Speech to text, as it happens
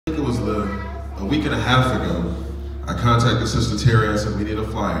a week and a half ago, I contacted Sister Terry. I said, we need a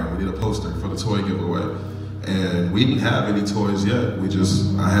flyer, we need a poster for the toy giveaway. And we didn't have any toys yet.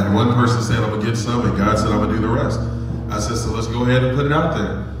 I had one person saying, I'm gonna get some, and God said, I'm gonna do the rest. I said, so let's go ahead and put it out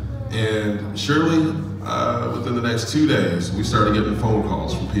there. And surely, within the next 2 days, we started getting phone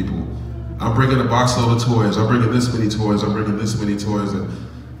calls from people. I'm bringing a box load of toys, I'm bringing this many toys, I'm bringing this many toys. And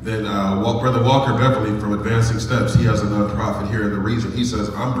then Brother Walker Beverly from Advancing Steps, he has a nonprofit here in the region. He says,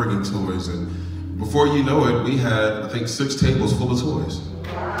 I'm bringing toys. And before you know it, we had, I think, 6 tables full of toys.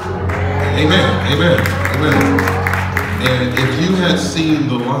 Amen, amen, amen. And if you had seen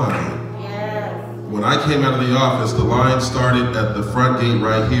the line, when I came out of the office, the line started at the front gate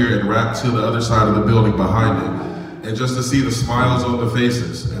right here and wrapped to the other side of the building behind it. And just to see the smiles on the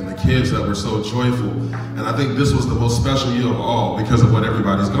faces and the kids that were so joyful. And I think this was the most special year of all because of what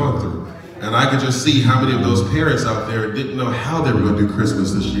everybody's gone through. And I could just see how many of those parents out there didn't know how they were going to do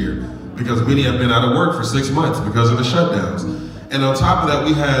Christmas this year, because many have been out of work for 6 months because of the shutdowns. And on top of that,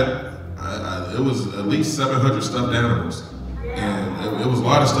 we had, it was at least 700 stuffed animals. And it was a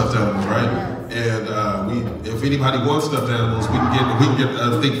lot of stuffed animals, right? And if anybody wants stuffed animals, we can get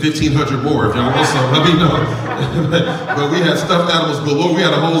I think 1,500 more. If y'all want some, let me know. But we had stuffed animals galore. We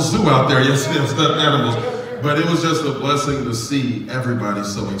had a whole zoo out there yesterday of stuffed animals. But it was just a blessing to see everybody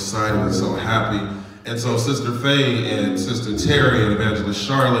so excited and so happy. And so Sister Faye and Sister Terry and Evangelist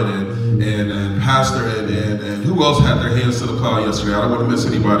Charlotte and Pastor and who else had their hands to the plow yesterday? I don't want to miss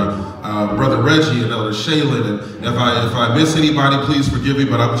anybody. Brother Reggie and Elder Shaylin. And if I miss anybody, please forgive me,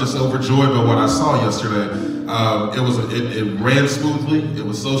 but I'm just overjoyed by what I saw yesterday. It ran smoothly. It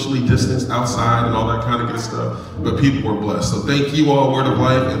was socially distanced outside and all that kind of good stuff. But people were blessed. So thank you all, Word of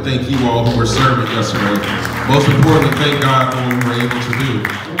Life, and thank you all who were serving yesterday. Most importantly, thank God for what we were able to do.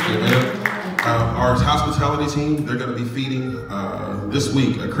 Amen. Our hospitality team, they're going to be feeding this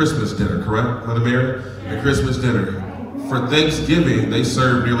week a Christmas dinner, correct, Mother Mary? A Christmas dinner. For Thanksgiving, they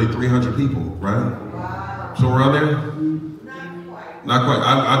served nearly 300 people, right? Wow. So we're on there? Not quite.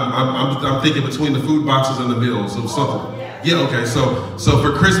 I'm thinking between the food boxes and the meals, so something. Yeah, okay. So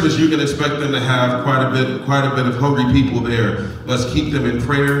for Christmas, you can expect them to have quite a bit of hungry people there. Let's keep them in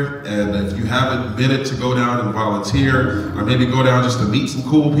prayer. And if you have a minute to go down and volunteer, or maybe go down just to meet some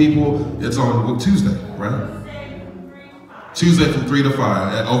cool people, it's on Tuesday, right? Tuesday from 3 to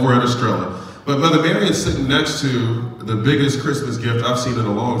 5 over at Estrella. But Mother Mary is sitting next to the biggest Christmas gift I've seen in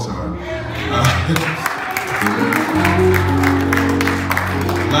a long time.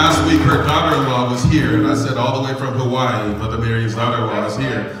 Last week, her daughter-in-law was here, and I said all the way from Hawaii, Mother Mary's daughter-in-law is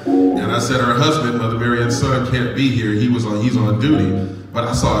here. And I said her husband, Mother Mary's son, can't be here. He's on duty. But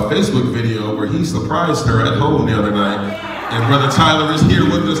I saw a Facebook video where he surprised her at home the other night. And Brother Tyler is here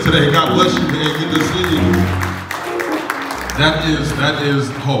with us today. God bless you, man. Good to see you. That is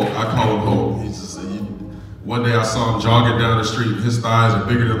hope. I call him hope. One day I saw him jogging down the street. His thighs are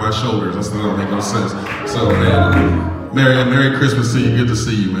bigger than my shoulders. That doesn't make no sense. So, man, Merry Christmas to you. Good to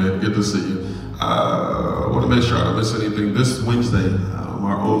see you, man. Good to see you. I want to make sure I don't miss anything. This Wednesday,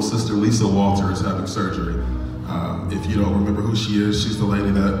 our own Sister Lisa Walter is having surgery. If you don't remember who she is, she's the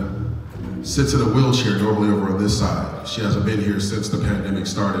lady that sits in a wheelchair normally over on this side. She hasn't been here since the pandemic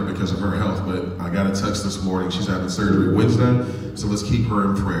started because of her health, but I got a text this morning. She's having surgery Wednesday, so let's keep her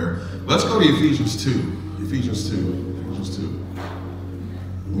in prayer. Let's go to Ephesians 2. Ephesians 2. Ephesians 2.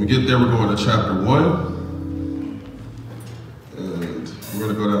 When we get there, we're going to chapter 1. And we're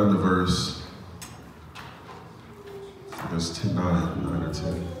going to go down to verse 10, 9 or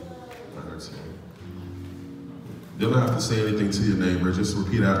 10. You don't have to say anything to your neighbor, just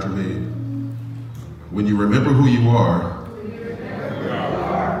repeat after me. When you remember who you are,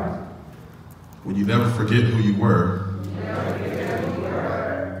 when you never forget who you were,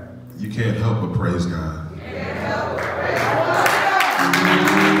 you can't help but praise God.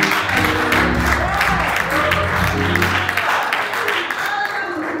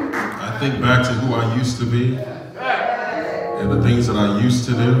 I think back to who I used to be and the things that I used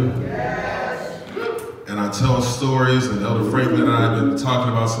to do. And I tell stories, and Elder Franklin and I have been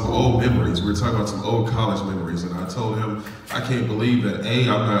talking about some old memories. We were talking about some old college memories, and I told him, I can't believe that A,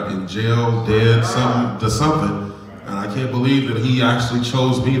 I'm not in jail, dead, something, and I can't believe that he actually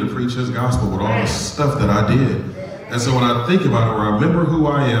chose me to preach his gospel with all the stuff that I did. And so when I think about it, when I remember who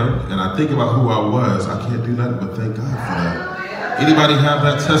I am, and I think about who I was, I can't do nothing but thank God for that. Anybody have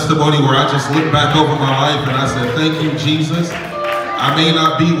that testimony where I just look back over my life and I said, thank you, Jesus? I may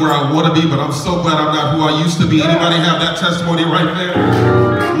not be where I want to be, but I'm so glad I'm not who I used to be. Anybody have that testimony right there?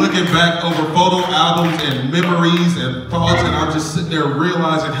 Looking back over photo albums and memories and thoughts, and I'm just sitting there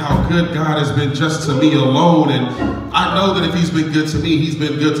realizing how good God has been just to me alone. And I know that if he's been good to me, he's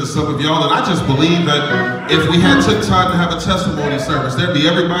been good to some of y'all. And I just believe that if we had took time to have a testimony service, there'd be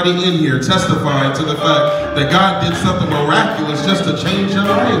everybody in here testifying to the fact that God did something miraculous just to change your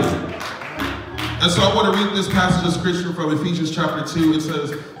life. And so I want to read this passage of scripture from Ephesians chapter 2. It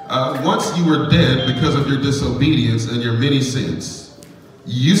says, once you were dead because of your disobedience and your many sins.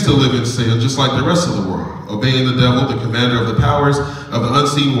 You used to live in sin just like the rest of the world, obeying the devil, the commander of the powers of the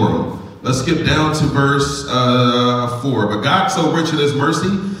unseen world. Let's skip down to verse 4. But God so rich in his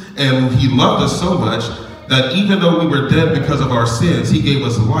mercy, and he loved us so much, that even though we were dead because of our sins, he gave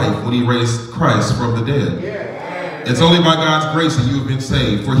us life when he raised Christ from the dead. It's only by God's grace that you have been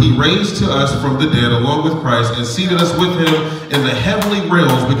saved. For he raised to us from the dead along with Christ and seated us with him in the heavenly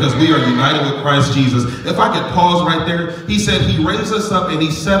realms because we are united with Christ Jesus. If I could pause right there, he said he raised us up and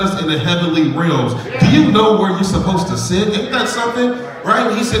he set us in the heavenly realms. Do you know where you're supposed to sit? Ain't that something?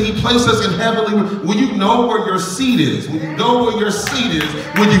 Right? He said he placed us in heavenly. When you know where your seat is, when you know where your seat is,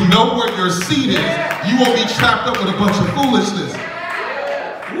 when you know where your seat is, you won't be trapped up with a bunch of foolishness.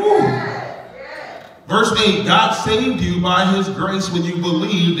 Woo. Verse 8, God saved you by his grace when you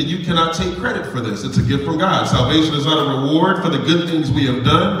believed, and you cannot take credit for this. It's a gift from God. Salvation is not a reward for the good things we have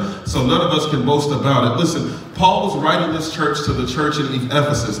done, so none of us can boast about it. Listen, Paul was writing this church to the church in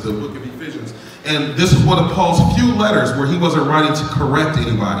Ephesus, the book of Ephesians. And this is one of Paul's few letters where he wasn't writing to correct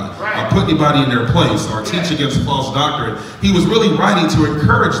anybody, or put anybody in their place, or teach against false doctrine. He was really writing to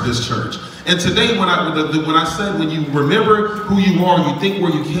encourage this church. And today, when I said, when you remember who you are, you think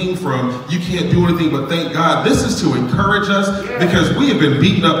where you came from, you can't do anything but thank God. This is to encourage us because we have been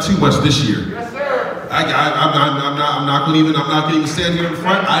beaten up too much this year. Yes, sir. I'm not going to even stand here in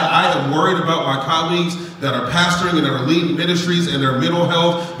front. I am worried about my colleagues that are pastoring and that are leading ministries and their mental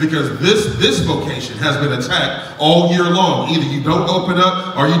health, because this vocation has been attacked all year long. Either you don't open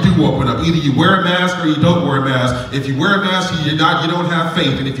up or you do open up. Either you wear a mask or you don't wear a mask. If you wear a mask, you don't have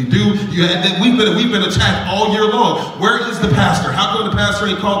faith. And if you do, we've been attacked all year long. Where is the pastor? How come the pastor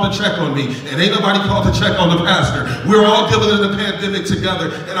ain't called to check on me? And ain't nobody called to check on the pastor. We're all dealing in the pandemic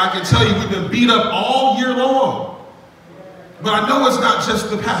together. And I can tell you, we've been beat up all year long. But I know it's not just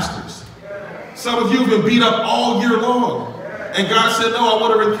the pastors. Some of you have been beat up all year long. And God said, no, I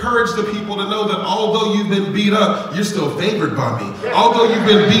want to encourage the people to know that although you've been beat up, you're still favored by me. Although you've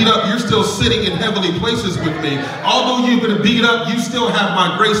been beat up, you're still sitting in heavenly places with me. Although you've been beat up, you still have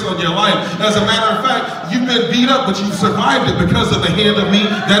my grace on your life. As a matter of fact, you've been beat up, but you survived it because of the hand of me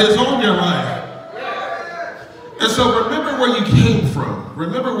that is on your life. And so remember where you came from.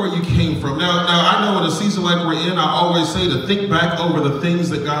 Remember where you came from. Now I know in a season like we're in, I always say to think back over the things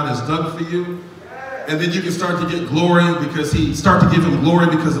that God has done for you. And then you can start to get glory because start to give him glory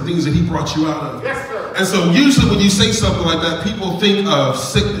because of things that he brought you out of. Yes, sir. And so usually when you say something like that, people think of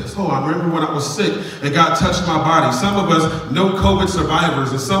sickness. Oh, I remember when I was sick and God touched my body. Some of us know COVID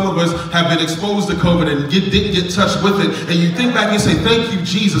survivors, and some of us have been exposed to COVID and didn't get touched with it. And you think back and you say, thank you,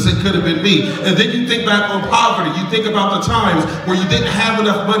 Jesus, it could have been me. And then you think back on poverty. You think about the times where you didn't have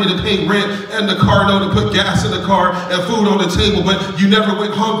enough money to pay rent and the car note to put gas in the car and food on the table, but you never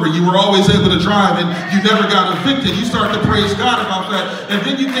went hungry. You were always able to drive and you never got evicted. You start to praise God about that. And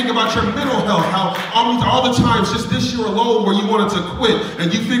then you think about your mental health, how all the times just this year alone where you wanted to quit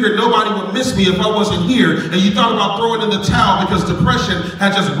and you figured nobody would miss me if I wasn't here, and you thought about throwing in the towel because depression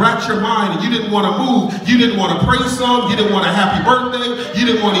had just wrapped your mind and you didn't want to move. You didn't want a praise song. You didn't want a happy birthday. You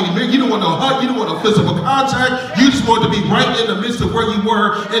didn't want no hug. You didn't want no physical contact. You just wanted to be right in the midst of where you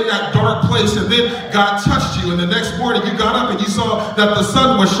were in that dark place. And then God touched you, and the next morning you got up and you saw that the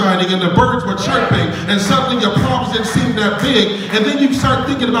sun was shining and the birds were chirping, and suddenly your problems didn't seem that big. And then you start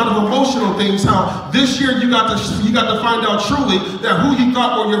thinking about emotional things, how this year you got to find out truly that who you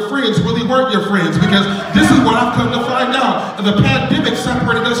thought were your friends really weren't your friends, because this is what I've come to find out. And the pandemic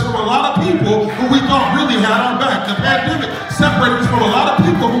separated us from a lot of people who we thought really had our back. The pandemic separated us from a lot of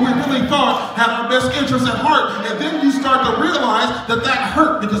people who we really thought had our best interests at heart. And then you start to realize that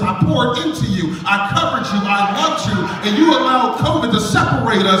hurt because I poured into you, I covered you, I loved you, and you allowed COVID to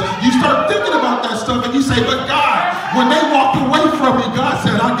separate us. You start thinking about that stuff and you say, but God, when they walked away from me, God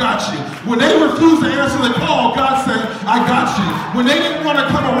said, I got you. When they refused to answer the call, God said, I got you. When they didn't want to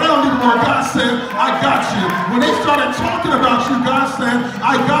come around anymore, God said, I got you. When they started talking about you, God said,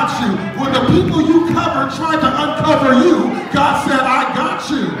 I got you. When the people you covered tried to uncover you, God said, I got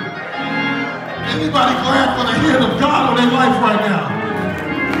you. Anybody glad for the hand of God on their life right now?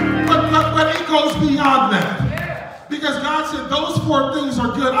 But it goes beyond that. because God said those 4 things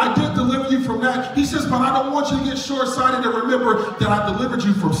are good. I did deliver you from that. He says, but I don't want you to get short-sighted and remember that I delivered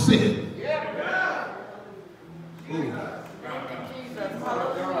you from sin.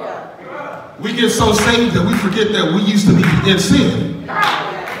 We get so saved that we forget that we used to be in sin.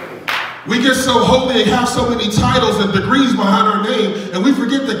 We get so holy and have so many titles and degrees behind our name, and we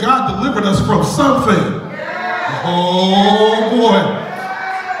forget that God delivered us from something. Oh boy.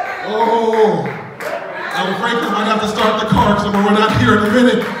 Oh. I'm afraid I might have to start the car because I'm going to run out here in a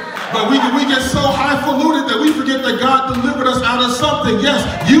minute. But we get so highfalutin that we forget that God delivered us out of something. Yes,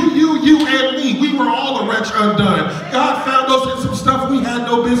 you, and me. We were all a wretch undone. God found us in some stuff we had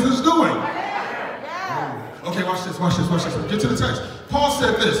no business doing. Okay, watch this. Get to the text. Paul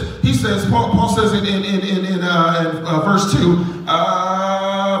said this. He says, Paul says in verse 2,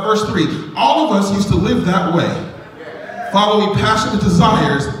 verse 3, all of us used to live that way, following passionate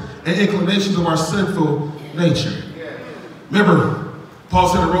desires and inclinations of our sinful nature. Remember, Paul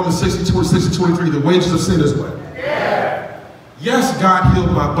said in Romans 16:26-23, the wages of sin is what? Yes, God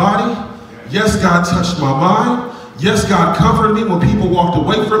healed my body. Yes, God touched my mind. Yes, God comforted me when people walked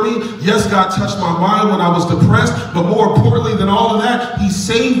away from me. Yes, God touched my mind when I was depressed. But more importantly than all of that, he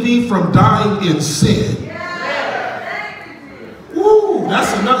saved me from dying in sin. Woo,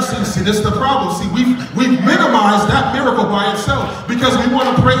 that's enough. See, this is the problem. See, we've minimized that miracle by itself because we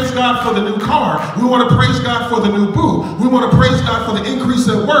want to praise God for the new car. We want to praise God for the new boo. We want to praise God for the increase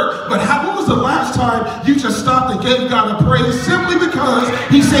in work. But when was the last time you just stopped and gave God a praise simply because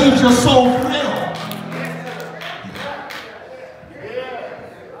he saved your soul from hell?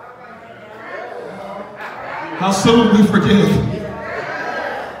 How soon we forget.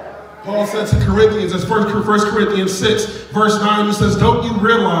 Paul said to Corinthians, that's 1 Corinthians 6, verse 9, he says, don't you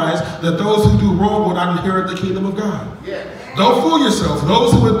realize that those who do wrong will not inherit the kingdom of God? Yeah. Don't fool yourself.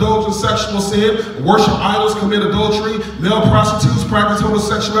 Those who indulge in sexual sin, worship idols, commit adultery, male prostitutes, practice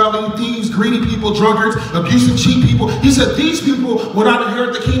homosexuality, thieves, greedy people, drunkards, abusive, cheat people. He said these people will not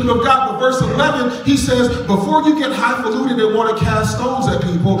inherit the kingdom of God. But verse 11, he says, before you get highfalutin and want to cast stones at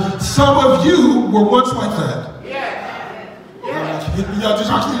people, some of you were once like that.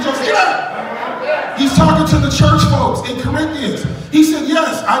 He's talking to the church folks in Corinthians. He said,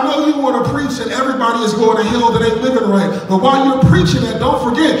 yes, I know you want to preach and everybody is going to hell that ain't living right. But while you're preaching that, don't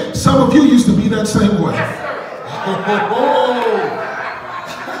forget, some of you used to be that same way.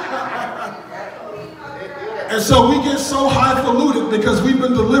 And so we get so highfalutin because we've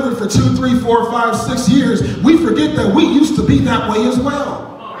been delivered for 2, 3, 4, 5, 6 years. We forget that we used to be that way as well.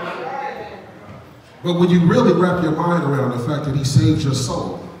 But when you really wrap your mind around the fact that he saved your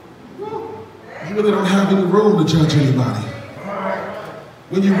soul, you really don't have any room to judge anybody.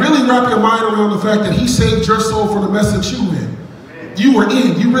 When you really wrap your mind around the fact that he saved your soul for the mess that you were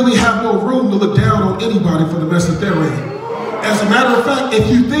in, you really have no room to look down on anybody for the mess that they're in. As a matter of fact, if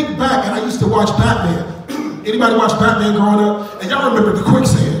you think back, and I used to watch Batman. Anybody watch Batman growing up? And y'all remember the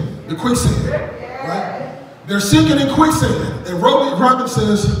quicksand, right? They're sinking in quicksand. And Robin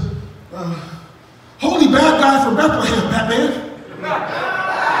says, holy bad guy from Bethlehem, Batman.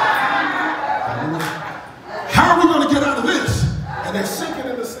 How are we going to get out of this? And they're sinking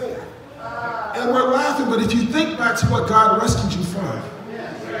in the sand. And we're laughing, but if you think back to what God rescued you from,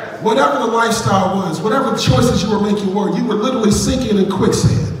 whatever the lifestyle was, whatever the choices you were making were, you were literally sinking in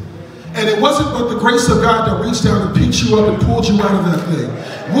quicksand. And it wasn't but the grace of God that reached down and picked you up and pulled you out of that thing.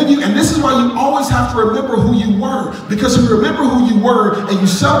 And this is why you always have to remember who you were. Because if you remember who you were and you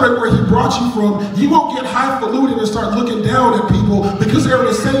celebrate where he brought you from, you won't get highfalutin and start looking down at people because they're in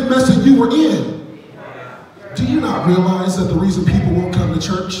the same mess that you were in. Do you not realize that the reason people won't come to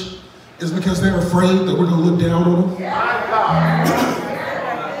church is because they're afraid that we're going to look down on them?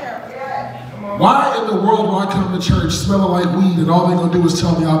 Why in the world do I come to church smelling like weed and all they're going to do is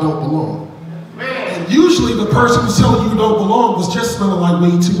tell me I don't belong? And usually the person who's telling you don't belong was just smelling like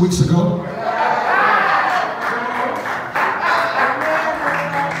weed 2 weeks ago.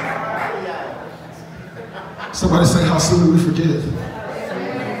 Somebody say, how soon do we forget?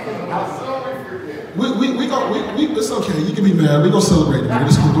 It's okay, you can be mad. We're going to celebrate it. We're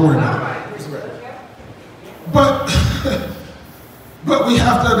just going to worry about it. But we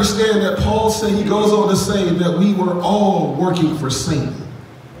have to understand that Paul said, he goes on to say that we were all working for Satan.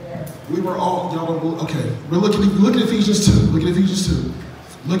 We were all, y'all don't believe, okay. Look at Ephesians 2. Look at Ephesians 2.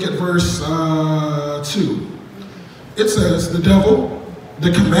 Look at verse 2. It says, the devil,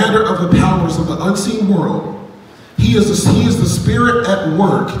 the commander of the powers of the unseen world, he is the spirit at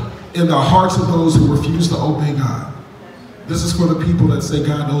work in the hearts of those who refuse to obey God. This is for the people that say,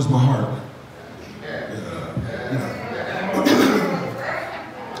 God knows my heart.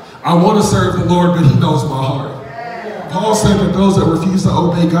 I want to serve the Lord, but he knows my heart. Paul said that those that refuse to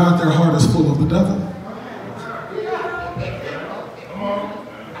obey God, their heart is full of the devil.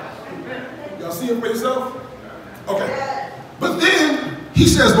 Y'all see it for yourself? Okay. But then he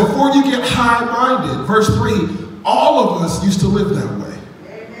says, before you get high-minded, verse 3, all of us used to live that way.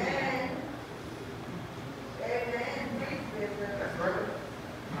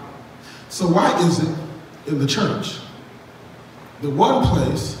 So why is it in the church, the one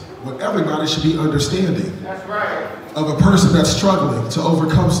place where everybody should be understanding of a person that's struggling to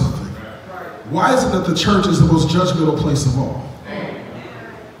overcome something? Why is it that the church is the most judgmental place of all?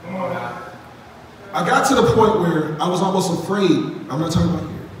 I got to the point where I was almost afraid. I'm not talking about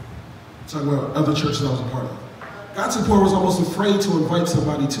here. I'm talking about other churches I was a part of. Got to the point where I was almost afraid to invite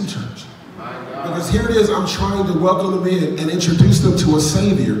somebody to church. Because here it is, I'm trying to welcome them in and introduce them to a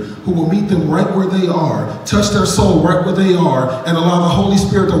Savior who will meet them right where they are, touch their soul right where they are, and allow the Holy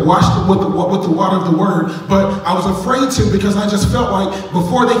Spirit to wash them with the water of the Word. But I was afraid to, because I just felt like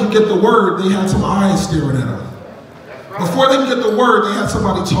before they could get the Word, they had some eyes staring at them. Before they could get the Word, they had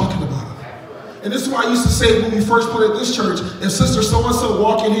somebody talking about it. And this is why I used to say when we first put at this church, if Sister so-and-so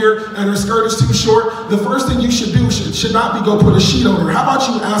walk in here and her skirt is too short, the first thing you should do should not be go put a sheet on her. How about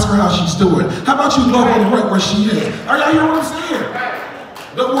you ask her how she's doing? How about you love on her right where she is? Are y'all hearing what I'm saying?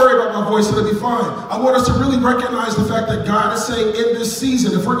 Don't worry about my voice, it'll be fine. I want us to really recognize the fact that God is saying in this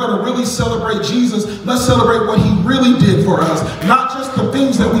season, if we're going to really celebrate Jesus, let's celebrate what he really did for us. Not just the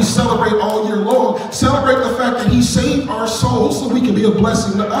things that we celebrate all year long. Celebrate the fact that he saved our souls so we can be a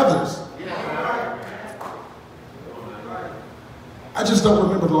blessing to others. I just don't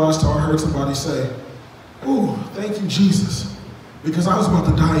remember the last time I heard somebody say, "Ooh, thank you, Jesus, because I was about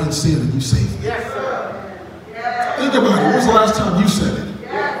to die in sin and you saved me." Yes, sir. Think about it. When was the last time you said it?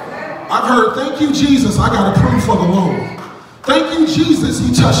 I've heard, "Thank you, Jesus, I got approved for the loan. Thank you, Jesus,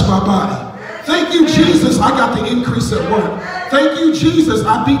 he touched my body. Thank you, Jesus, I got the increase at work. Thank you, Jesus,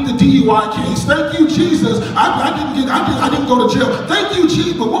 I beat the DUI case. Thank you, Jesus, I didn't go to jail. Thank you,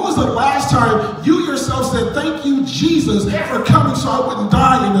 Jesus." But when was the last time you yourself said, "Thank you, Jesus, for coming so I wouldn't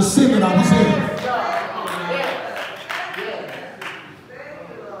die in the sin that I was in"?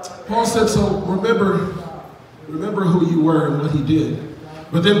 Paul said, so remember who you were and what he did.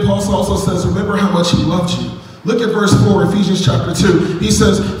 But then Paul also says, remember how much he loved you. Look at verse 4, Ephesians chapter 2. He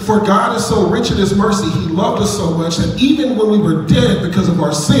says, for God is so rich in his mercy, he loved us so much that even when we were dead because of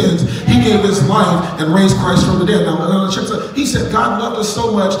our sins, he gave his life and raised Christ from the dead. Now check this out. He said God loved us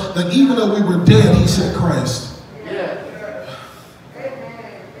so much that even though we were dead, he sent Christ.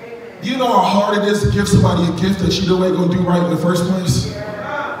 Do you know how hard it is to give somebody a gift that you know ain't going to do right in the first place?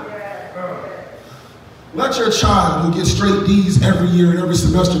 Let your child who gets straight D's every year and every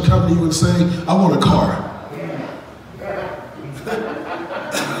semester come to you and say, I want a car.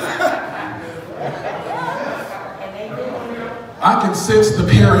 I can sense the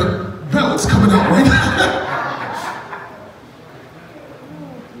parent belts coming out right now.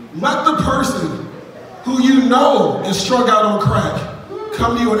 Let the person who you know is strung out on crack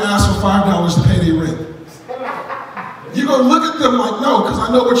come to you and ask for $5 to pay their rent. You're going to look at them like, no, because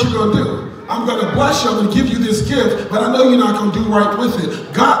I know what you're going to do. I'm going to bless you, I'm going to give you this gift, but I know you're not going to do right with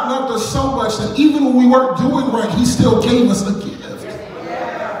it. God loved us so much that even when we weren't doing right, he still gave us a gift.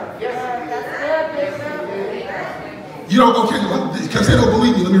 You don't, okay, because they don't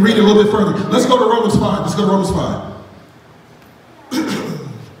believe me. Let me read it a little bit further. Let's go to Romans 5. Let's go to Romans 5.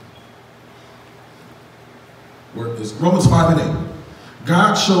 Where is Romans 5 and 8?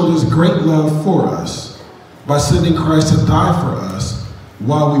 God showed his great love for us by sending Christ to die for us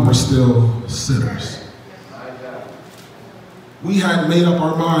while we were still sinners. We had made up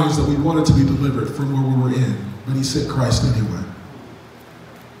our minds that we wanted to be delivered from where we were in, but he sent Christ anyway.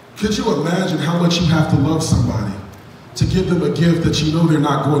 Could you imagine how much you have to love somebody to give them a gift that you know they're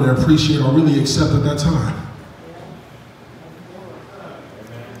not going to appreciate or really accept at that time?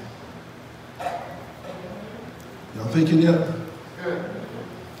 Y'all thinking yet?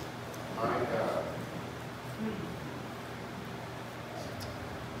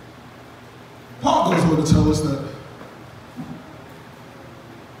 Paul goes on to tell us that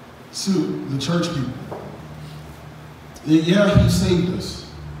to the church people, yeah, he saved us,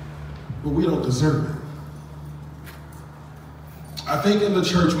 but we don't deserve it. I think in the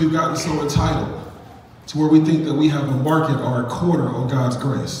church we've gotten so entitled to where we think that we have a market or a corner on God's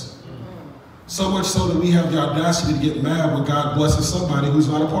grace. So much so that we have the audacity to get mad when God blesses somebody who's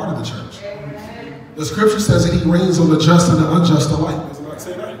not a part of the church. The scripture says that he reigns on the just and the unjust alike. Does it not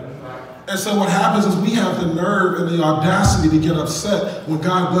say that? And so what happens is we have the nerve and the audacity to get upset when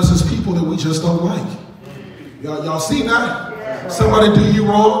God blesses people that we just don't like. Y'all see that? Somebody do you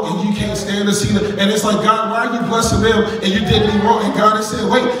wrong and you can't stand to see them. And it's like, God, why are you blessing them and you did me wrong? And God is saying,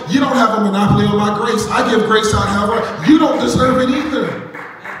 wait, you don't have a monopoly on my grace. I give grace out however. You don't deserve it either.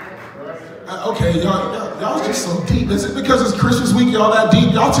 Okay, y'all just so deep. Is it because it's Christmas week, y'all that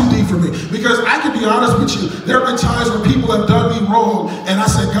deep? Y'all too deep for me. Because I can be honest with you. There have been times when people have done me wrong and I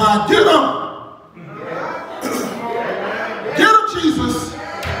said, God, get them. Get them, Jesus.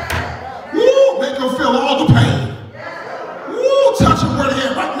 Woo, make them feel all the pain. Woo, touch them where they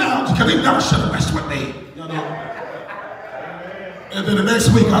at right now because they never should have messed with me. You know? And then the next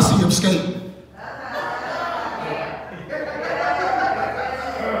week I see him skating.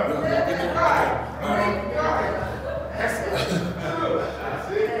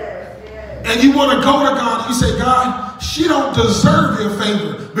 And you want to go to God and you say, God, she don't deserve your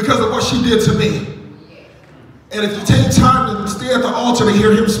favor because of what she did to me. And if you take time to stay at the altar to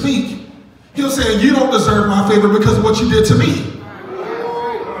hear him speak, he'll say, you don't deserve my favor because of what you did to me.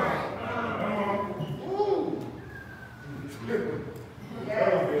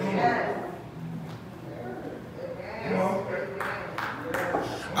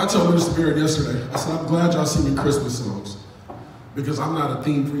 I told Minister Barrett yesterday, I said, I'm glad y'all singing Christmas songs because I'm not a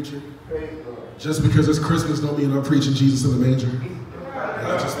theme preacher. Just because it's Christmas don't mean I'm preaching Jesus in the manger.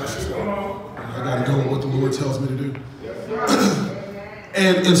 That's just I got to go with what the Lord tells me to do.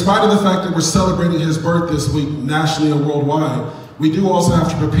 And in spite of the fact that we're celebrating his birth this week nationally and worldwide, we do also have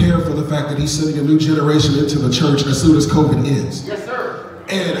to prepare for the fact that he's sending a new generation into the church as soon as COVID ends. Yes, sir.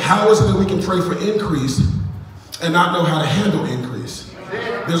 And how is it that we can pray for increase and not know how to handle increase?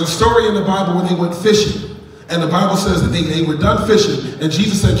 There's a story in the Bible where they went fishing. And the Bible says that they were done fishing, and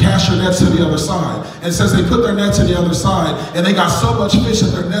Jesus said, cast your nets to the other side. And it says they put their net to the other side, and they got so much fish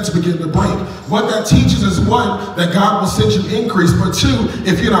that their nets begin to break. What that teaches is, one, that God will send you increase, but two,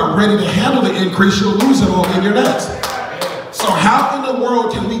 if you're not ready to handle the increase, you'll lose it all in your nets. So how in the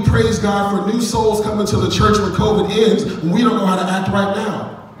world can we praise God for new souls coming to the church when COVID ends when we don't know how to act right now?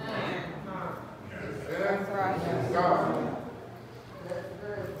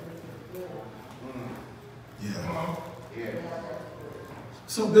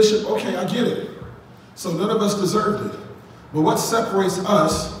 So Bishop, okay, I get it. So none of us deserved it. But what separates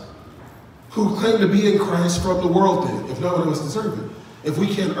us who claim to be in Christ from the world then, if none of us deserve it? If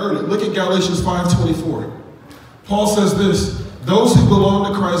we can't earn it. Look at Galatians 5:24. Paul says this, those who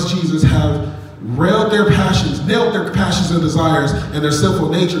belong to Christ Jesus have nailed their passions and desires and their sinful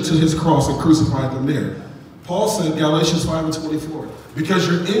nature to his cross and crucified them there. Paul said, Galatians 5:24, because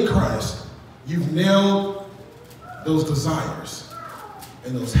you're in Christ, you've nailed those desires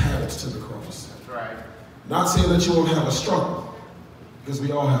and those habits to the cross. That's right. Not saying that you won't have a struggle, because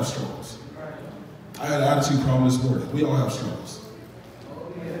we all have struggles. I had an attitude problem this morning. We all have struggles.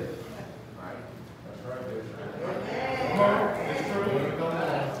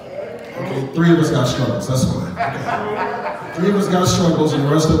 Okay, 3 of us got struggles. That's fine. Okay. 3 of us got struggles, and the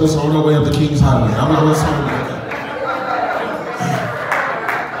rest of us are on our way up the King's Highway. I'm not listening. Okay.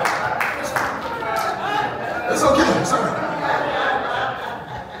 It's okay. It's all right.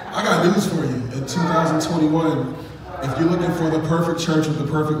 I got news for you. In 2021, if you're looking for the perfect church with the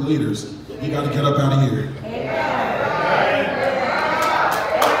perfect leaders, you got to get up out of here.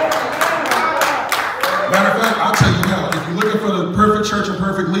 Matter of fact, I'll tell you now, if you're looking for the perfect church and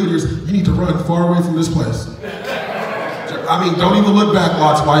perfect leaders, you need to run far away from this place. I mean, don't even look back,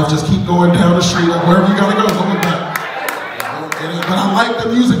 Lot's wife. Just keep going down the street, wherever you got to go, don't look back. But I like the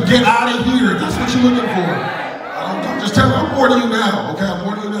music. Get out of here. That's what you're looking for. I'm just telling you, I'm warning you now. Okay, I'm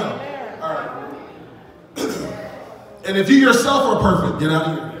warning you now. All right. And if you yourself are perfect, get out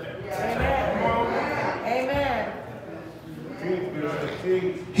of here.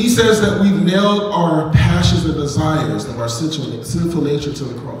 He says that we've nailed our passions and desires of our sinful nature to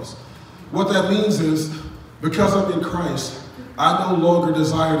the cross. What that means is, because I'm in Christ, I no longer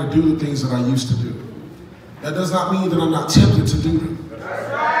desire to do the things that I used to do. That does not mean that I'm not tempted to do them.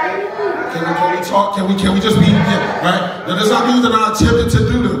 Can we talk? Can we just be, right? That does not mean that I'm not tempted to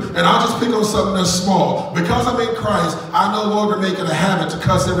do them. And I'll just pick on something that's small. Because I'm in Christ, I no longer make it a habit to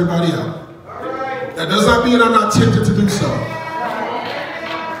cuss everybody out. That does not mean I'm not tempted to do so.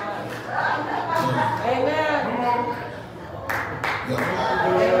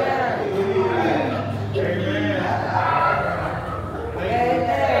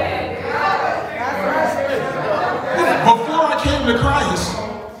 To Christ,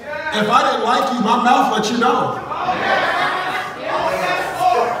 if I didn't like you, my mouth let you know.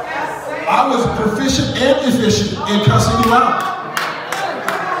 I was proficient and efficient in cussing you out.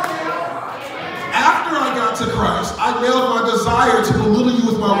 After I got to Christ, I nailed my desire to belittle you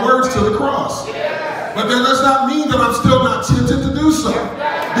with my words to the cross. But that does not mean that I'm still not tempted to do so.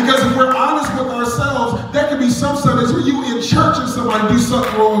 Because if we're honest with ourselves, there can be some Sundays where you in church and somebody do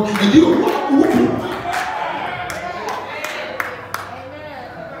something wrong and you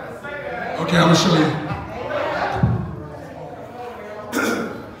okay, I'm gonna show you.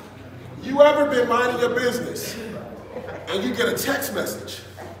 You ever been minding your business and you get a text message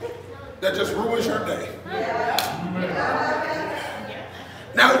that just ruins your day?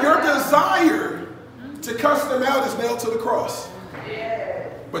 Now your desire to cuss them out is nailed to the cross,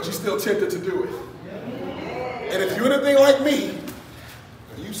 but you're still tempted to do it. And if you're anything like me,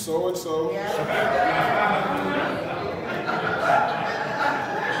 you so and so.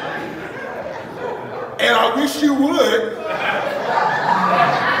 And I wish you would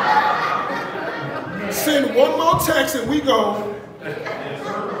send one more text and we go.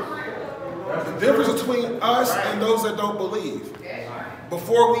 The difference between us and those that don't believe,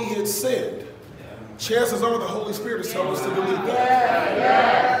 before we hit send, chances are the Holy Spirit is telling us to delete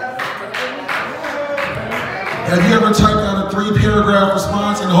that. Have you ever typed out a 3-paragraph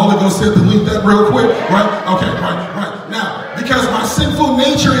response and the Holy Ghost said delete that real quick? Right? Okay, right. Now, because my sinful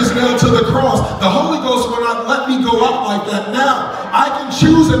nature is nailed to the cross, the Holy Ghost will not let me go out like that. Now, I can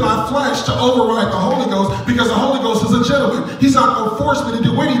choose in my flesh to override the Holy Ghost because the Holy Ghost is a gentleman. He's not going to force me to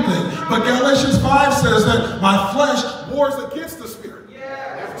do anything. But Galatians 5 says that my flesh wars against the Spirit.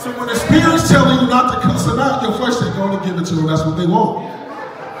 So when the Spirit's telling you not to cuss them out, your flesh says, go and give it to them. That's what they want.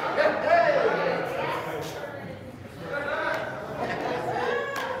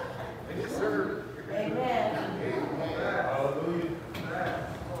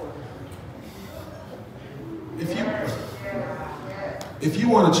 If you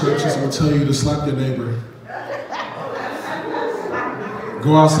want a church that's going to tell you to slap your neighbor,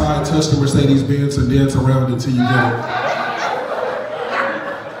 go outside, touch the Mercedes-Benz, and dance around until you get it,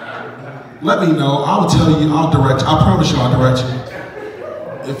 let me know. I'll tell you. I'll direct you. I promise you I'll direct you.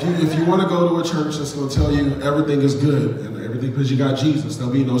 If you want to go to a church that's going to tell you everything is good and everything because you got Jesus,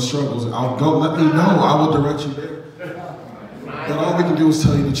 there'll be no struggles, I'll go. Let me know. I will direct you there. But all we can do is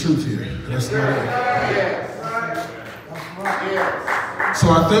tell you the truth here. That's not it. So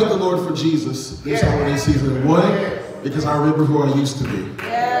I thank the Lord for Jesus this holiday season. One, because I remember who I used to be.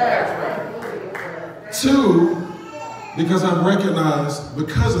 Two, because I'm recognized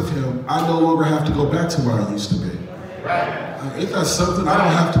because of him, I no longer have to go back to where I used to be. Ain't that something? I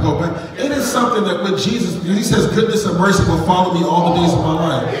don't have to go back. It is something that with Jesus, he says goodness and mercy will follow me all the days of my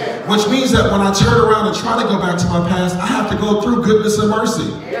life. Which means that when I turn around and try to go back to my past, I have to go through goodness and mercy.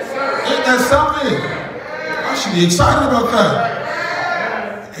 Ain't that something? I should be excited about that.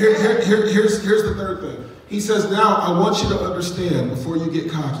 Here's the third thing. He says, now I want you to understand before you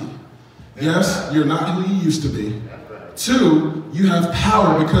get cocky. Yes, you're not who you used to be. Two, you have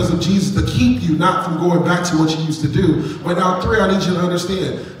power because of Jesus to keep you not from going back to what you used to do. But now three, I need you to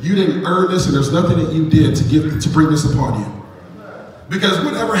understand, you didn't earn this and there's nothing that you did to bring this upon you. Because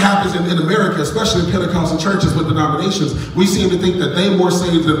whatever happens in America, especially in Pentecostal churches with denominations, we seem to think that they more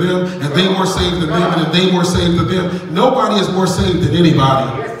saved than them, and they more saved than them, and they more saved than them. Nobody is more saved than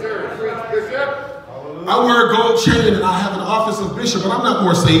anybody. I wear a gold chain and I have an office of bishop, but I'm not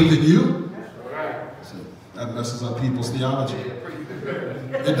more saved than you. So that messes up people's theology.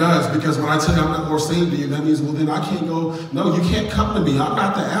 It does, because when I tell you I'm not more saved than you, that means, well, then I can't go. No, you can't come to me. I'm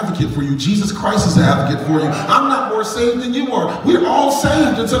not the advocate for you. Jesus Christ is the advocate for you. I'm not more saved than you are. We're all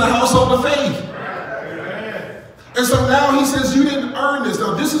saved into the household of faith. And so now he says, you didn't earn this.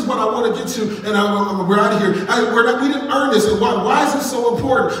 Now, this is what I want to get to, and we're out of here. We didn't earn this. And why is this so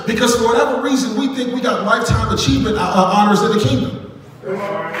important? Because for whatever reason, we think we got lifetime achievement honors in the kingdom.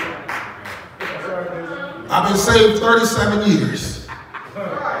 I've been saved 37 years.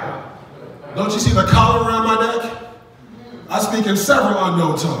 Don't you see the collar around my neck? I speak in several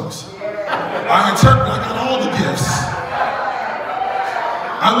unknown tongues. I interpret. I got all the gifts.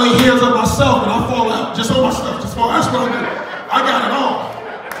 I lay hands on myself and I fall out. Just on myself. Just fall out. That's what I do. I got it all.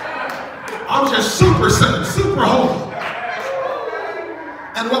 I'm just super saved, super holy.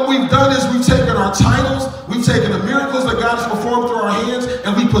 And what we've done is we've taken our titles, we've taken the miracles that God has performed through our hands,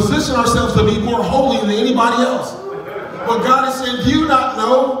 and we position ourselves to be more holy than anybody else. But God is saying, do you not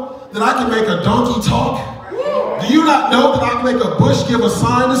know that I can make a donkey talk? Do you not know that I can make a bush give a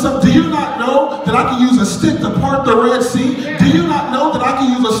sign to something? Do you not know that I can use a stick to part the Red Sea? Do you not know that I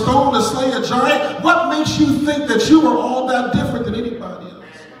can use a stone to slay a giant? What makes you think that you are all that different than anybody else?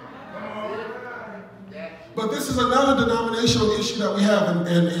 But this is another denominational issue that we have,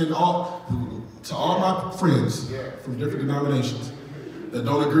 and to all my friends from different denominations that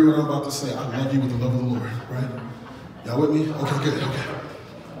don't agree with what I'm about to say. I love you with the love of the Lord, right? Y'all with me? Okay, good, okay.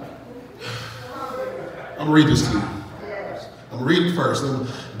 I'm going to read this to you. I'm going to read it first.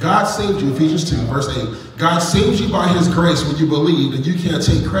 God saved you, Ephesians 2, verse 8. God saved you by his grace when you believed, and you can't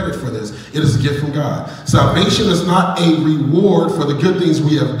take credit for this. It is a gift from God. Salvation is not a reward for the good things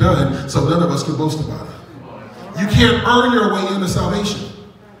we have done, so none of us can boast about it. You can't earn your way into salvation.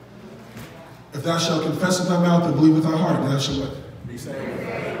 If thou shalt confess with thy mouth and believe with thy heart, thou shalt what? Be saved.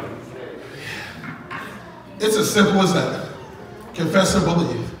 It's as simple as that. Confess and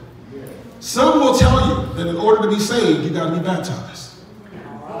believe. Some will tell you that in order to be saved, you got to be baptized.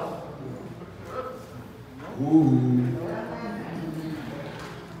 Ooh.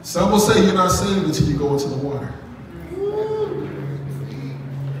 Some will say you're not saved until you go into the water.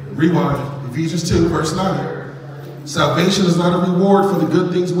 Rewind. Ephesians 2, verse 9. Salvation is not a reward for the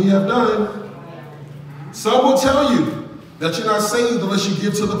good things we have done. Some will tell you that you're not saved unless you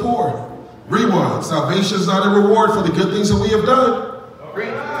give to the poor. Rewind. Salvation is not a reward for the good things that we have done.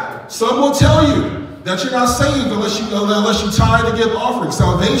 Some will tell you that you're not saved unless you tithe and give offerings.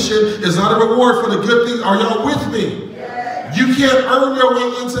 Salvation is not a reward for the good things. Are y'all with me? Yes. You can't earn your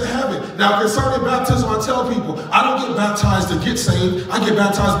way into heaven. Now, concerning baptism, I tell people, I don't get baptized to get saved. I get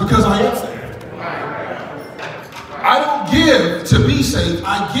baptized because I am saved. I don't give to be saved.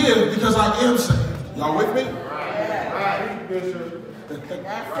 I give because I am saved. Y'all with me?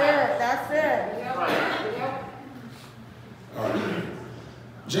 That's it. All right.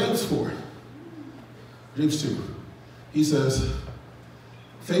 James 4. James 2. He says,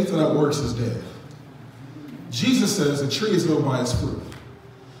 faith without works is dead. Jesus says a tree is known by its fruit.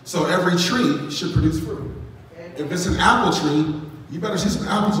 So every tree should produce fruit. If it's an apple tree, you better see some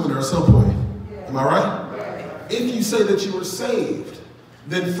apples in there at some point. Am I right? If you say that you were saved,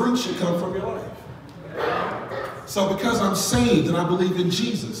 then fruit should come from your life. So because I'm saved and I believe in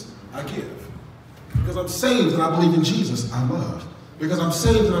Jesus, I give. Because I'm saved and I believe in Jesus, I love. Because I'm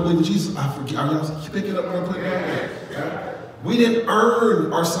saved and I believe in Jesus, I forgive. Are y'all picking up what I'm putting down there? We didn't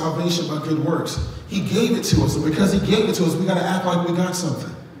earn our salvation by good works. He gave it to us. And because he gave it to us, we got to act like we got something.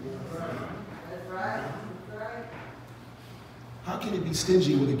 How can you be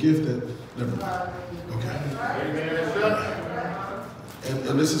stingy with a gift that never mind. Okay.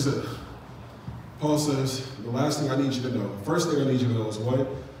 And this is it. Paul says, the last thing I need you to know, first thing I need you to know is what?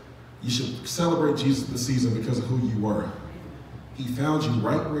 You should celebrate Jesus this season because of who you were. He found you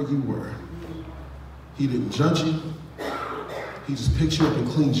right where you were. He didn't judge you. He just picked you up and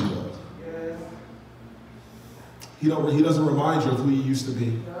cleaned you up. He doesn't remind you of who you used to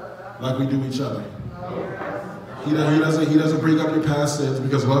be like we do each other. He doesn't bring up your past sins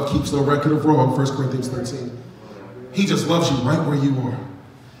because love keeps no record of wrong, 1 Corinthians 13. He just loves you right where you are.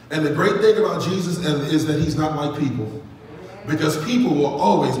 And the great thing about Jesus is that he's not like people. Because people will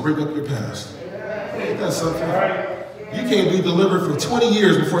always bring up your past. Ain't that something? You can't be delivered for 20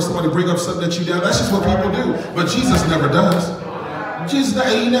 years before somebody bring up something that you did. That's just what people do. But Jesus never does.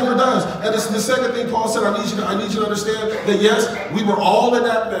 He never does. And this is the second thing Paul said, I need you to understand that yes, we were all in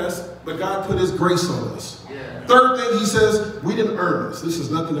that mess, but God put his grace on us. Third thing he says, we didn't earn this. This is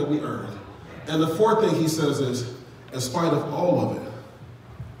nothing that we earned. And the fourth thing he says is, in spite of all of it,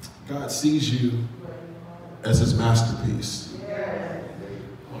 God sees you as his masterpiece.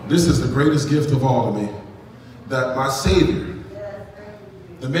 This is the greatest gift of all to me. That my Savior,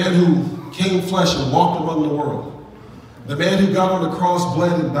 the man who came flesh and walked among the world, the man who got on the cross,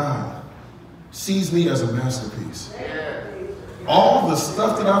 bled and died, sees me as a masterpiece. All the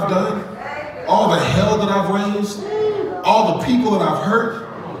stuff that I've done, all the hell that I've raised, all the people that I've hurt,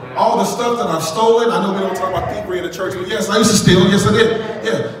 all the stuff that I've stolen. I know we don't talk about thievery in the church, but yes, I used to steal. Yes, I did.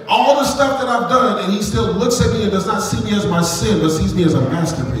 Yeah, all the stuff that I've done, and he still looks at me and does not see me as my sin, but sees me as a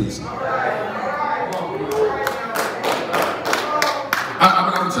masterpiece.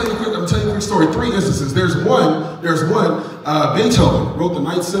 I'm telling you a quick story. 3 instances. There's one. Beethoven wrote the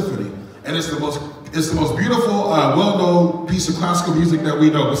Ninth Symphony, and it's the most beautiful, well-known piece of classical music that we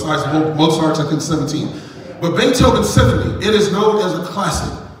know, besides Mozart's, I think, 17. But Beethoven's Symphony, it is known as a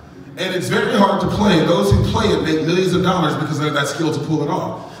classic. And it's very hard to play. Those who play it make millions of dollars because they have that skill to pull it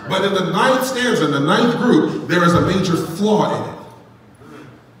off. But in the 9th stanza, in the 9th group, there is a major flaw in it.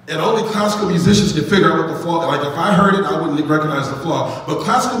 And only classical musicians can figure out what the flaw is. Like if I heard it, I wouldn't recognize the flaw. But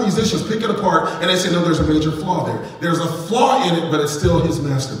classical musicians pick it apart and they say, no, there's a major flaw there. There's a flaw in it, but it's still his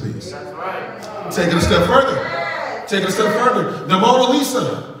masterpiece. That's right. Take it a step further. Take it a step further. The Mona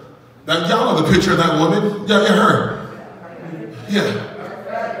Lisa. Now, y'all know the picture of that woman. Yeah, her. Yeah.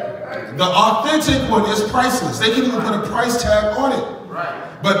 The authentic one is priceless. They can even put a price tag on it.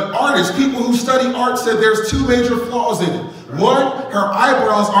 Right. But artists, people who study art said there's 2 major flaws in it. 1, her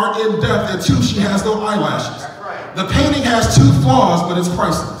eyebrows aren't in depth, and 2, she has no eyelashes. The painting has 2 flaws, but it's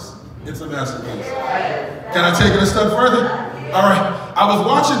priceless. It's a masterpiece. Can I take it a step further? All right. I was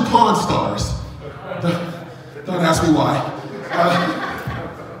watching Pawn Stars. Don't ask me why.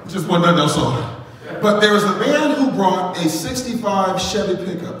 Just one nothing else on. But there was a man who brought a 65 Chevy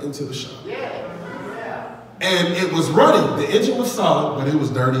pickup into the shop. And it was running. The engine was solid, but it was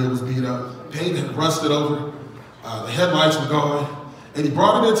dirty. It was beat up. Paint had rusted over. The headlights were gone. And he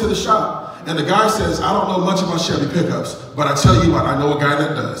brought it into the shop. And the guy says, I don't know much about Chevy pickups, but I tell you what, I know a guy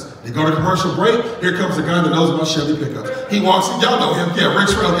that does. They go to commercial break. Here comes a guy that knows about Chevy pickups. He walks in. Y'all know him. Yeah, Rick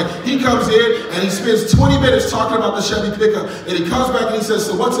Trailman. He comes in and he spends 20 minutes talking about the Chevy pickup. And he comes back and he says,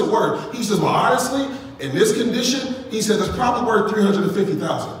 so what's it worth? He says, well, honestly, in this condition, he said, it's probably worth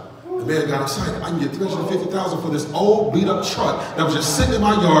 $350,000. The man got excited. I can get $350,000 for this old beat up truck that was just sitting in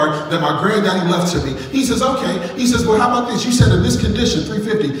my yard that my granddaddy left to me. He says, okay. He says, well, how about this? You said in this condition,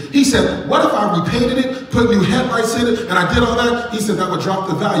 $350,000. He said, what if I repainted it, put new headlights in it, and I did all that? He said, that would drop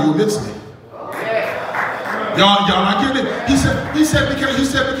the value immensely. Y'all not getting it? He said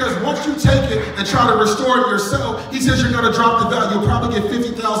because once you take it and try to restore it yourself, he says you're gonna drop the value. You'll probably get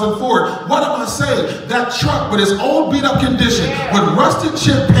 $50,000 for it. What am I saying? That truck with its old beat up condition, with rusted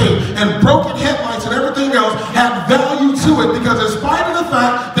chip paint and broken headlights and everything else, had value to it because in spite of the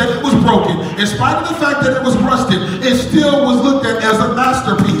fact that it was broken, in spite of the fact that it was rusted, it still was looked at as a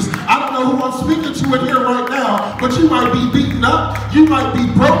masterpiece. I don't know who I'm speaking to in here right now, but you might be beaten up, you might be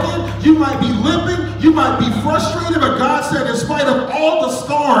broken, you might be limping, you might be frustrated, but God said in spite of all the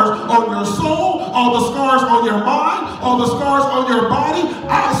scars on your soul, all the scars on your mind, all the scars on your body,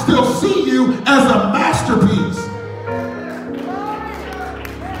 I still see you as a masterpiece.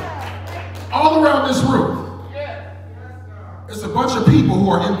 All around this room, it's a bunch of people who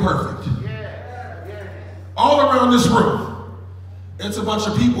are imperfect. All around this room, it's a bunch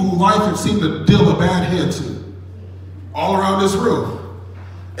of people who life has seemed to deal a bad hand to. All around this room,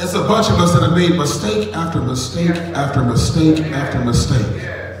 it's a bunch of us that have made mistake after mistake after mistake after mistake.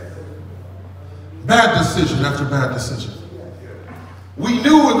 Bad decision after bad decision. We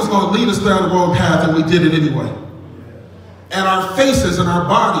knew it was going to lead us down the wrong path and we did it anyway. And our faces and our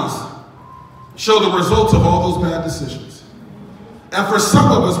bodies show the results of all those bad decisions. And for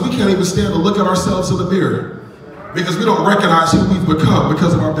some of us, we can't even stand to look at ourselves in the mirror because we don't recognize who we've become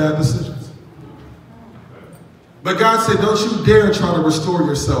because of our bad decisions. But God said, don't you dare try to restore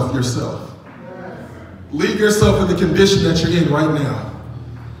yourself. Leave yourself in the condition that you're in right now.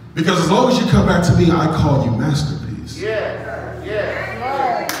 Because as long as you come back to me, I call you masterpiece.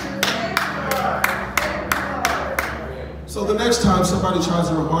 So the next time somebody tries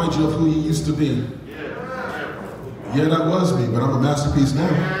to remind you of who you used to be, yeah, that was me, but I'm a masterpiece now.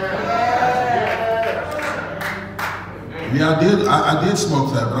 Yeah, I did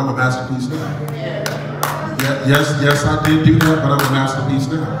smoke that, but I'm a masterpiece now. Yes, I did do that, but I'm a masterpiece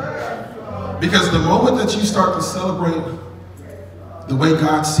now. Because the moment that you start to celebrate the way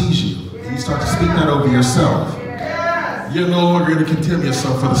God sees you, and you start to speak that over yourself, you're no longer going to condemn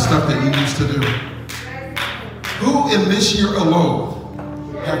yourself for the stuff that you used to do. Who in this year alone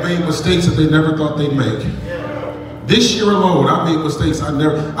have made mistakes that they never thought they'd make? This year alone, I made mistakes I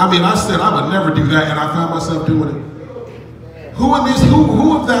said I would never do that, and I found myself doing it. Who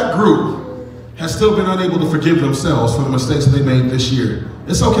of that group has still been unable to forgive themselves for the mistakes that they made this year?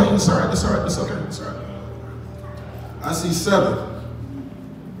 It's okay, it's all right, it's all right, it's okay, it's all right. I see 7,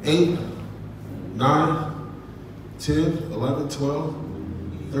 8, 9, 10, 11, 12,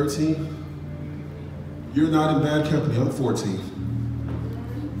 13. You're not in bad company, I'm 14.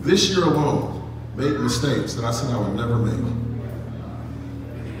 This year alone, made mistakes that I said I would never make.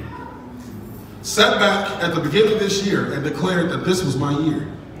 Sat back at the beginning of this year and declared that this was my year.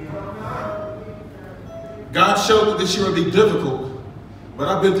 God showed that this year would be difficult, but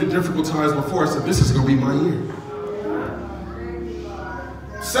I've been through difficult times before. I said, this is going to be my year.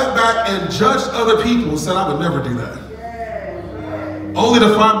 Sat back and judged other people and said I would never do that. Only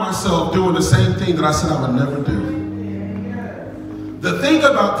to find myself doing the same thing that I said I would never do. The thing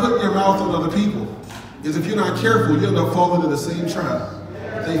about putting your mouth on other people is if you're not careful, you'll end up falling into the same trap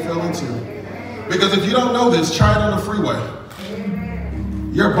that they fell into. Because if you don't know this, try it on the freeway.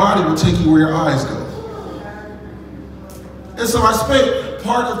 Your body will take you where your eyes go. And so I spent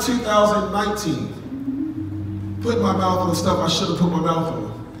part of 2019 putting my mouth on the stuff I should have put my mouth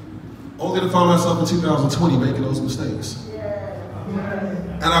on, only to find myself in 2020 making those mistakes.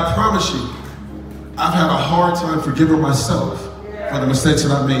 And I promise you, I've had a hard time forgiving myself for the mistakes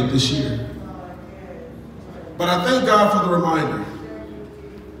that I made this year. But I thank God for the reminder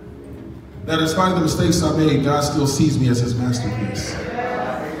that in spite of the mistakes I made, God still sees me as his masterpiece.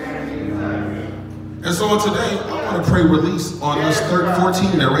 And so today, I want to pray release on us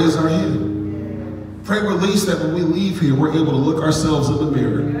 14 that raise our hand. Pray release that when we leave here, we're able to look ourselves in the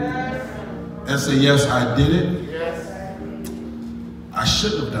mirror and say, yes, I did it. I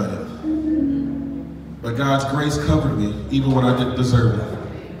shouldn't have done it. But God's grace covered me even when I didn't deserve it.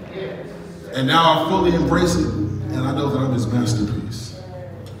 And now I fully embrace it, and I know that I'm his masterpiece.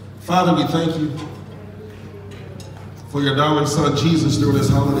 Father, we thank you for your darling son, Jesus, during this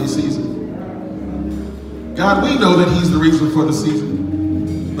holiday season. God, we know that he's the reason for the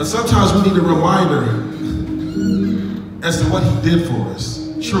season, but sometimes we need a reminder as to what he did for us,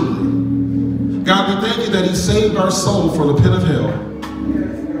 truly. God, we thank you that he saved our soul from the pit of hell.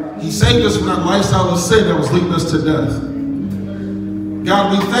 He saved us from that lifestyle of sin that was leading us to death.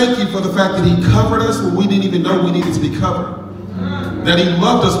 God, we thank you for the fact that he covered us when we didn't even know we needed to be covered. That he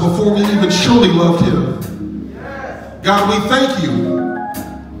loved us before we even truly loved him. God, we thank you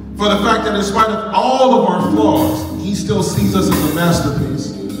for the fact that in spite of all of our flaws, he still sees us as a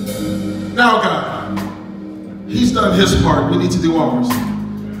masterpiece. Now, God, he's done his part. We need to do ours.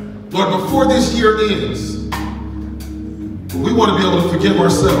 Lord, before this year ends, we want to be able to forgive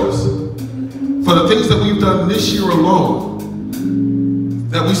ourselves for the things that we've done this year alone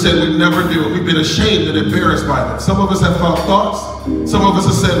that we said we'd never do. We've been ashamed and embarrassed by them. Some of us have thought thoughts. Some of us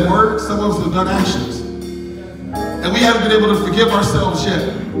have said words. Some of us have done actions. And we haven't been able to forgive ourselves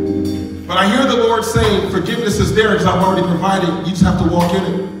yet. But I hear the Lord saying, forgiveness is there because I've already provided. You just have to walk in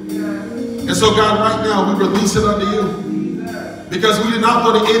it. And so, God, right now, we release it unto you. Because we do not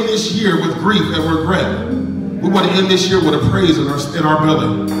want to end this year with grief and regret. We want to end this year with a praise in our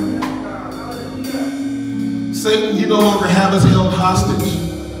belly. Satan, you no longer have us held hostage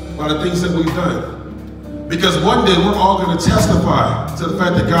by the things that we've done. Because one day we're all going to testify to the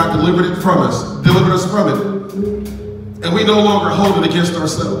fact that God delivered us from it. And we no longer hold it against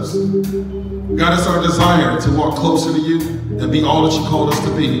ourselves. God, it's our desire to walk closer to you and be all that you called us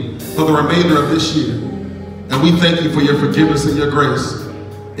to be for the remainder of this year. And we thank you for your forgiveness and your grace.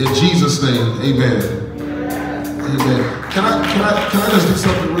 In Jesus' name, amen. Amen. Can I just do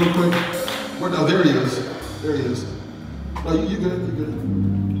something real quick? No, there he is. There he is. No, you good, you good.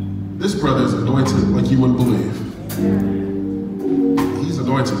 This brother is anointed like you wouldn't believe. He's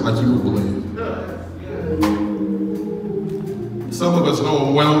anointed like you wouldn't believe. Some of us know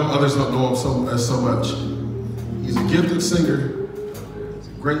him well, others don't know him so much. He's a gifted singer, he's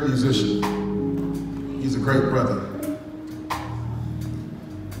a great musician, he's a great brother.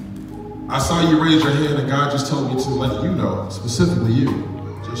 I saw you raise your hand and God just told me to let you know, specifically you,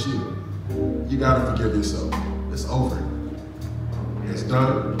 just you gotta forgive yourself. It's over. It's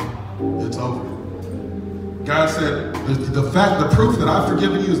done. It's over. God said, the proof that I've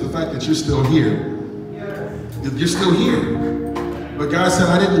forgiven you is the fact that you're still here. You're still here. But God said,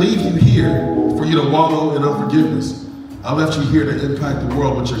 I didn't leave you here for you to wallow in unforgiveness. I left you here to impact the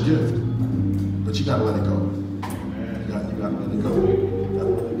world with your gift. But you gotta let it go. You gotta let it go. You gotta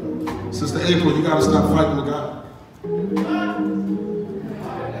let it go. Sister April, you gotta stop fighting with God.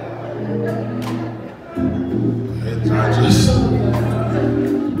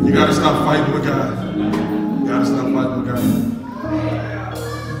 You gotta stop fighting with God. You gotta stop fighting with God.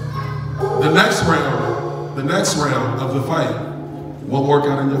 The next round of the fight won't work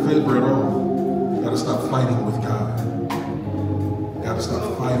out in your favor at all. You gotta stop fighting with God. You gotta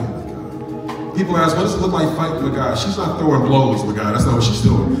stop fighting with God. People ask, what does it look like fighting with God? She's not throwing blows with God. That's not what she's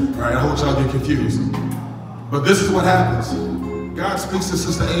doing. All right, I don't want y'all to get confused. But this is what happens. God speaks to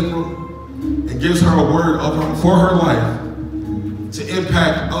Sister April and gives her a word for her life to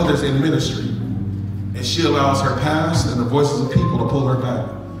impact others in ministry. And she allows her past and the voices of people to pull her back.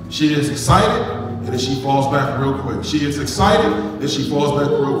 She gets excited, and then she falls back real quick. She gets excited, then she falls back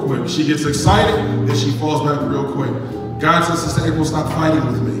real quick. She gets excited, then she falls back real quick. God says, Sister April, stop fighting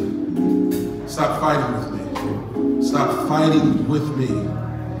with me. Stop fighting with me. Stop fighting with me.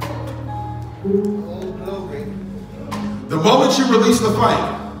 The moment you release the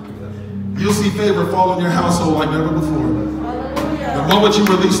fight, you'll see favor fall in your household like never before. The moment you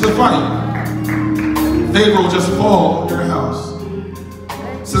release the fight, favor will just fall in your house.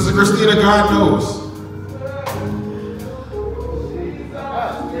 Sister Christina, God knows.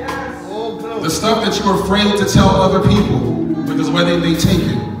 The stuff that you're afraid to tell other people because of the way they may take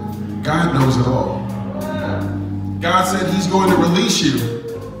it, God knows it all. God said he's going to release you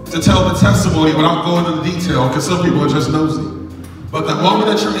to tell the testimony without going into detail because some people are just nosy. But the moment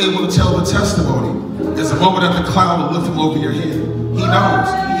that you're able to tell the testimony is the moment that the cloud will lift him over your head. He knows,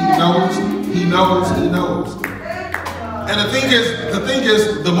 he knows, he knows, he knows. And the thing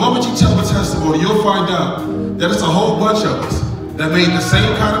is, the moment you tell the testimony, you'll find out that it's a whole bunch of us that made the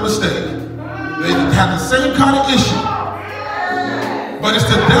same kind of mistake. They have the same kind of issue. But it's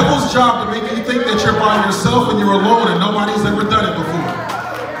the devil's job to make you think that you're by yourself and you're alone and nobody's ever done it before.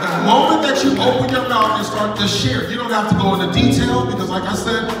 The moment that you open your mouth and start to share, you don't have to go into detail because like I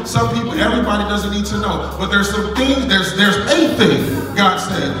said, some people, everybody doesn't need to know. But there's some things, there's a thing, God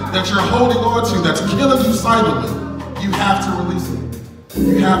said, that you're holding on to that's killing you silently. You have to release it.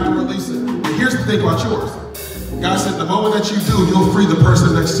 You have to release it. But here's the thing about yours. God said the moment that you do, you'll free the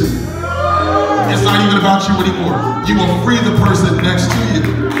person next to you. It's not even about you anymore. You will free the person next to you.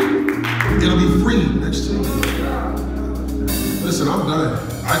 It'll be free next to you. Listen, I'm done.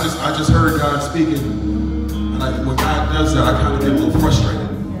 I just heard God speaking. And when God does that, I kind of get a little frustrated.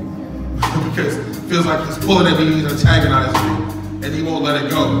 Because it feels like he's pulling at me, he's antagonizing me, and he won't let it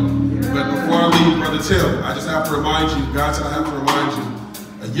go. But before I leave, Brother Tim, I just have to remind you, God said I have to remind you,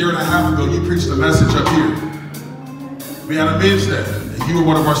 a year and a half ago, you preached a message up here. We had a men's day, and you were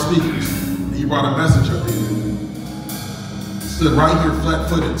one of our speakers. And you brought a message up here. Stood right here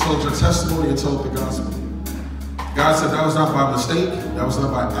flat-footed, told your testimony and told the gospel. God said that was not by mistake, that was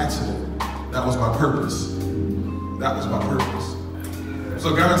not by accident, that was by purpose. That was by purpose.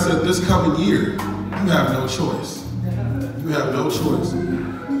 So God said this coming year, you have no choice. You have no choice.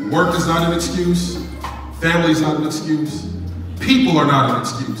 Work is not an excuse. Family is not an excuse. People are not an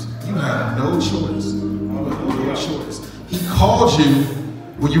excuse. You have no choice. You have no choice. He called you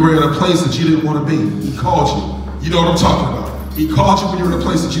when you were in a place that you didn't want to be. He called you. You know what I'm talking about. He called you when you were in a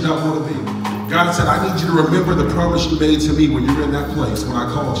place that you don't want to be. God said, I need you to remember the promise you made to me when you were in that place when I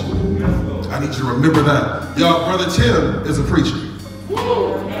called you. I need you to remember that. Y'all, Brother Tim is a preacher.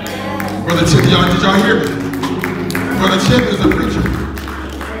 Brother Tim, y'all, did y'all hear me? Brother Tim is a preacher.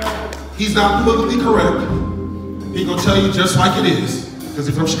 He's not politically correct. He's going to tell you just like it is, because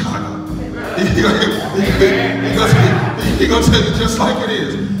he's from Chicago. He's going to tell you just like it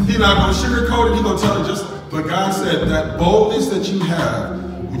is. He's not going to sugarcoat it. He's going to tell you just, but God said that boldness that you have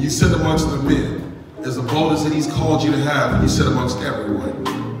when you sit amongst the men is the boldness that he's called you to have when you sit amongst everyone.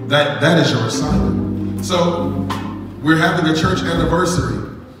 That is your assignment. So we're having a church anniversary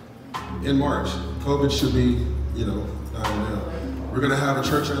in March. COVID should be, not now. We're going to have a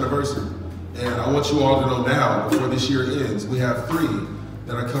church anniversary. And I want you all to know now, before this year ends, we have 3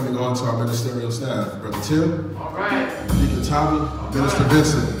 that are coming on to our ministerial staff. Brother Tim, all right, Deacon Tommy, Minister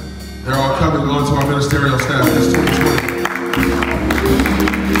Vincent. They're all coming on to our ministerial staff this 2020.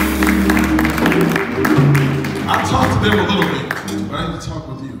 I talked to them a little bit, but I need to talk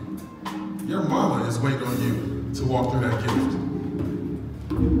with you. Your mama is waiting on you to walk through that gift.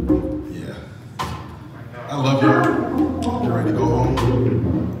 Yeah. I love you. You're ready to go home.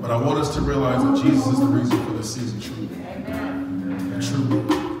 But I want us to realize that Jesus is the reason for this season, truly.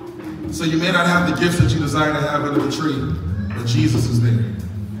 Truly. So you may not have the gifts that you desire to have under the tree, but Jesus is there.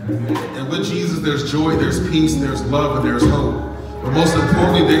 And with Jesus, there's joy, there's peace, there's love, and there's hope. But most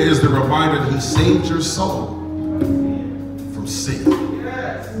importantly, there is the reminder that he saved your soul from sin.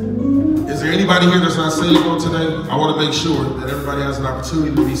 Is there anybody here that's not saved on today? I want to make sure that everybody has an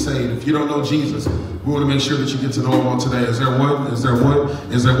opportunity to be saved. If you don't know Jesus, we want to make sure that you get to know him on today. Is there one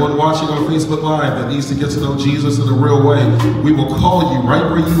watching on Facebook Live that needs to get to know Jesus in a real way? We will call you right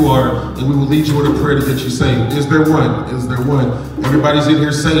where you are, and we will lead you in a prayer to get you saved. Is there one? Is there one? Everybody's in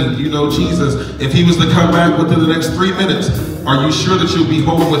here saying, you know Jesus. If he was to come back within the next 3 minutes, are you sure that you'll be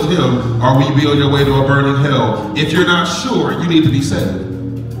home with him, or will you be on your way to a burning hell? If you're not sure, you need to be saved.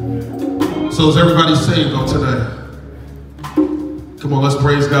 So is everybody saved on today? Come on, let's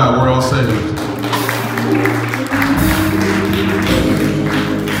praise God. We're all saved.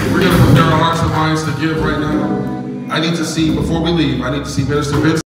 We're going to prepare our hearts and minds to give right now. I need to see, before we leave, I need to see Minister Vincent.